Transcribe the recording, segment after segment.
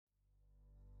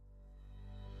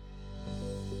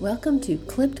Welcome to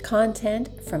clipped content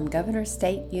from Governor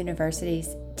State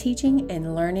University's Teaching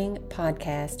and Learning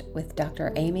podcast with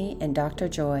Dr. Amy and Dr.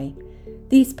 Joy.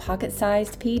 These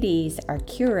pocket-sized PDs are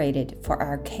curated for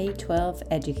our K-12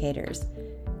 educators.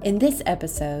 In this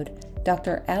episode,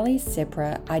 Dr.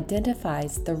 Cipra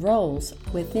identifies the roles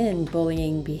within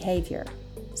bullying behavior.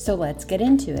 So let's get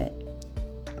into it.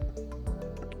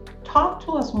 Talk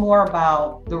to us more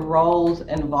about the roles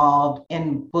involved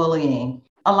in bullying.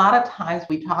 A lot of times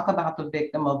we talk about the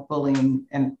victim of bullying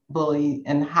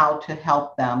and how to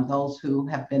help them, those who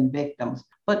have been victims.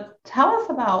 But tell us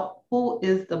about who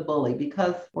is the bully,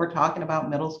 because we're talking about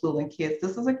middle school and kids.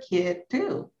 This is a kid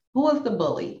too. Who is the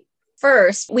bully?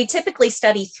 First, we typically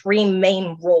study three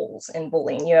main roles in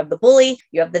bullying. You have the bully,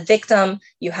 you have the victim,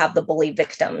 you have the bully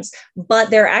victims.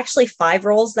 But there are actually 5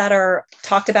 roles that are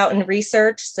talked about in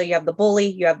research. So you have the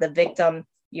bully, you have the victim,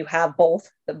 you have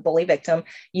both the bully victim,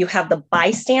 you have the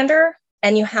bystander,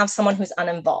 and you have someone who's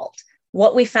uninvolved.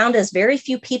 What we found is very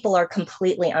few people are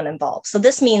completely uninvolved. So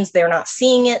this means they're not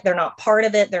seeing it, they're not part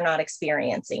of it, they're not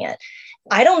experiencing it.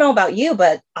 I don't know about you,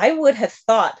 but I would have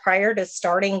thought prior to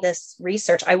starting this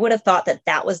research, I would have thought that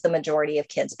that was the majority of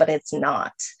kids, but it's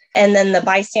not. And then the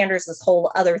bystanders, this whole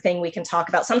other thing we can talk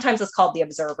about. Sometimes it's called the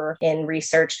observer in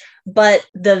research, but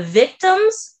the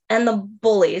victims and the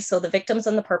bullies, so the victims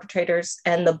and the perpetrators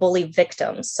and the bully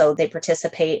victims, so they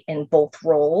participate in both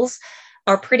roles,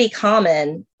 are pretty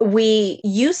common. We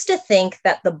used to think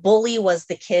that the bully was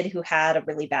the kid who had a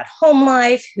really bad home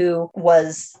life, who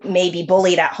was maybe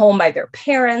bullied at home by their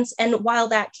parents. And while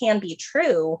that can be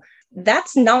true,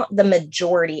 that's not the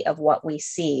majority of what we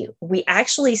see. We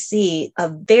actually see a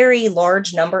very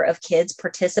large number of kids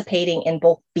participating in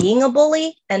both being a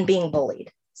bully and being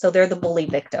bullied. So they're the bully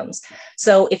victims.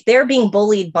 So if they're being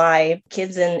bullied by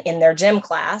kids in their gym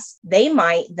class, they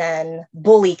might then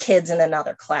bully kids in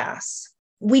another class.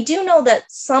 We do know that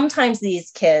sometimes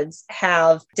these kids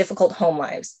have difficult home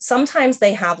lives. Sometimes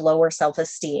they have lower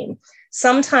self-esteem.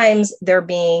 Sometimes they're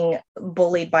being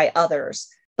bullied by others.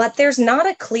 But there's not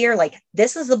a clear,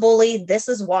 this is the bully, this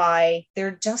is why. There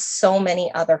are just so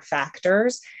many other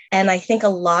factors. And I think a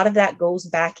lot of that goes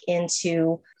back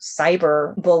into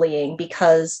cyberbullying,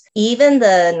 because even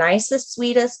the nicest,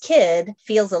 sweetest kid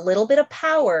feels a little bit of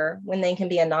power when they can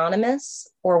be anonymous,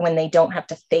 or when they don't have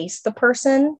to face the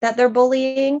person that they're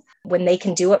bullying, when they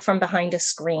can do it from behind a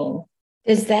screen.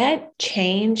 Does that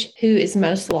change who is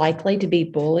most likely to be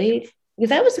bullied? Because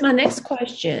that was my next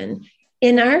question.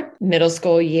 In our middle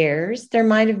school years, there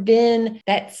might have been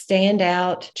that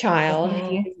standout child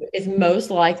who is most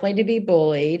likely to be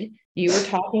bullied. You were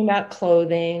talking about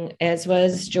clothing, as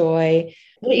was Joy.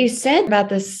 What you said about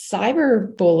the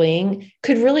cyberbullying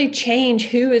could really change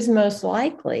who is most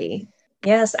likely.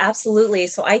 Yes, absolutely.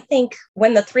 So I think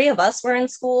when the 3 of us were in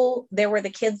school, there were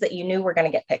the kids that you knew were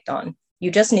going to get picked on.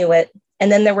 You just knew it.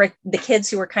 And then there were the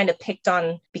kids who were kind of picked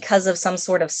on because of some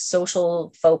sort of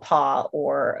social faux pas,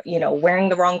 or, wearing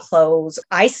the wrong clothes.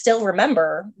 I still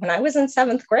remember when I was in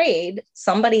 7th grade,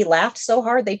 somebody laughed so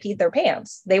hard they peed their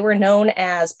pants. They were known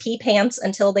as pee pants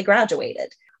until they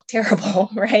graduated. Terrible,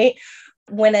 right?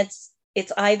 When it's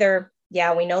either,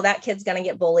 we know that kid's going to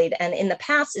get bullied. And in the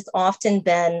past, it's often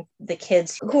been the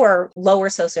kids who are lower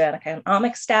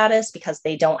socioeconomic status because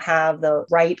they don't have the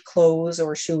right clothes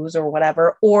or shoes or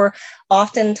whatever. Or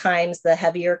oftentimes the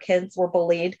heavier kids were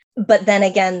bullied. But then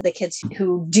again, the kids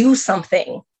who do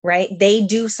something, right? They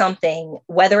do something,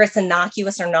 whether it's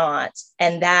innocuous or not.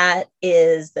 And that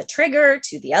is the trigger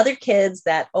to the other kids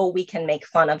that, we can make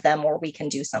fun of them, or we can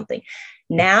do something.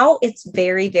 Now it's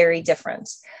very, very different.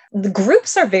 The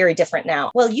groups are very different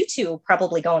now. Well, you two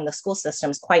probably go in the school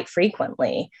systems quite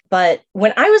frequently. But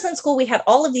when I was in school, we had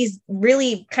all of these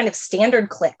really kind of standard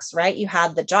cliques, right? You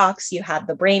had the jocks, you had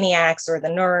the brainiacs or the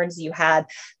nerds, you had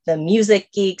the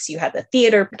music geeks, you had the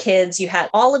theater kids, you had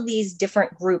all of these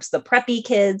different groups, the preppy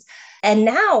kids. And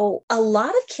now a lot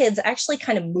of kids actually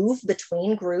kind of move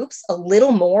between groups a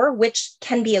little more, which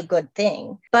can be a good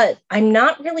thing. But I'm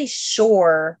not really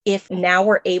sure if now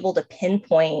we're able to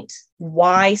pinpoint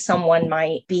why someone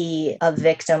might be a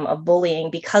victim of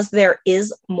bullying, because there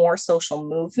is more social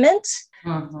movement.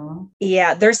 Mm-hmm.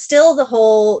 Yeah, there's still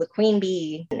the queen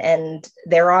bee and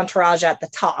their entourage at the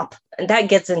top. And that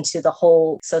gets into the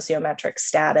whole sociometric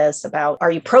status about,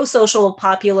 are you pro-social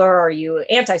popular? Are you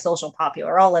anti-social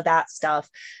popular? All of that stuff.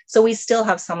 So we still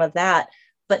have some of that.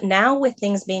 But now with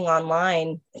things being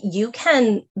online, you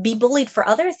can be bullied for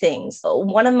other things.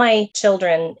 One of my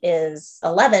children is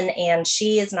 11 and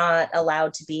she is not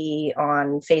allowed to be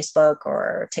on Facebook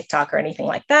or TikTok or anything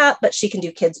like that, but she can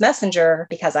do Kids Messenger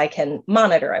because I can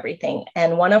monitor everything.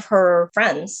 And one of her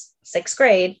friends, 6th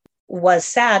grade, was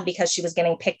sad because she was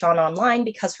getting picked on online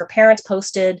because her parents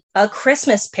posted a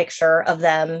Christmas picture of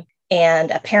them.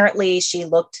 And apparently she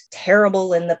looked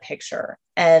terrible in the picture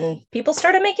and people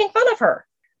started making fun of her.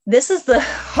 This is the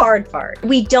hard part.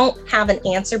 We don't have an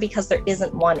answer because there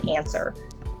isn't one answer.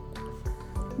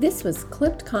 This was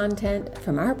clipped content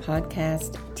from our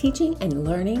podcast, Teaching and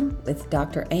Learning with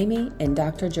Dr. Amy and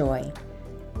Dr. Joy.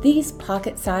 These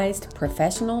pocket-sized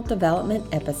professional development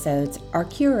episodes are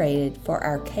curated for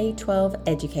our K-12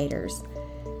 educators.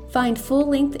 Find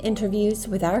full-length interviews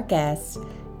with our guests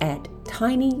at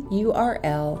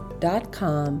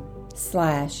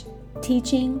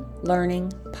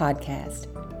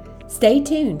tinyurl.com/teachinglearningpodcast. Stay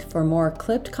tuned for more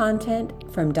clipped content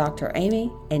from Dr.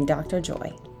 Amy and Dr.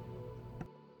 Joy.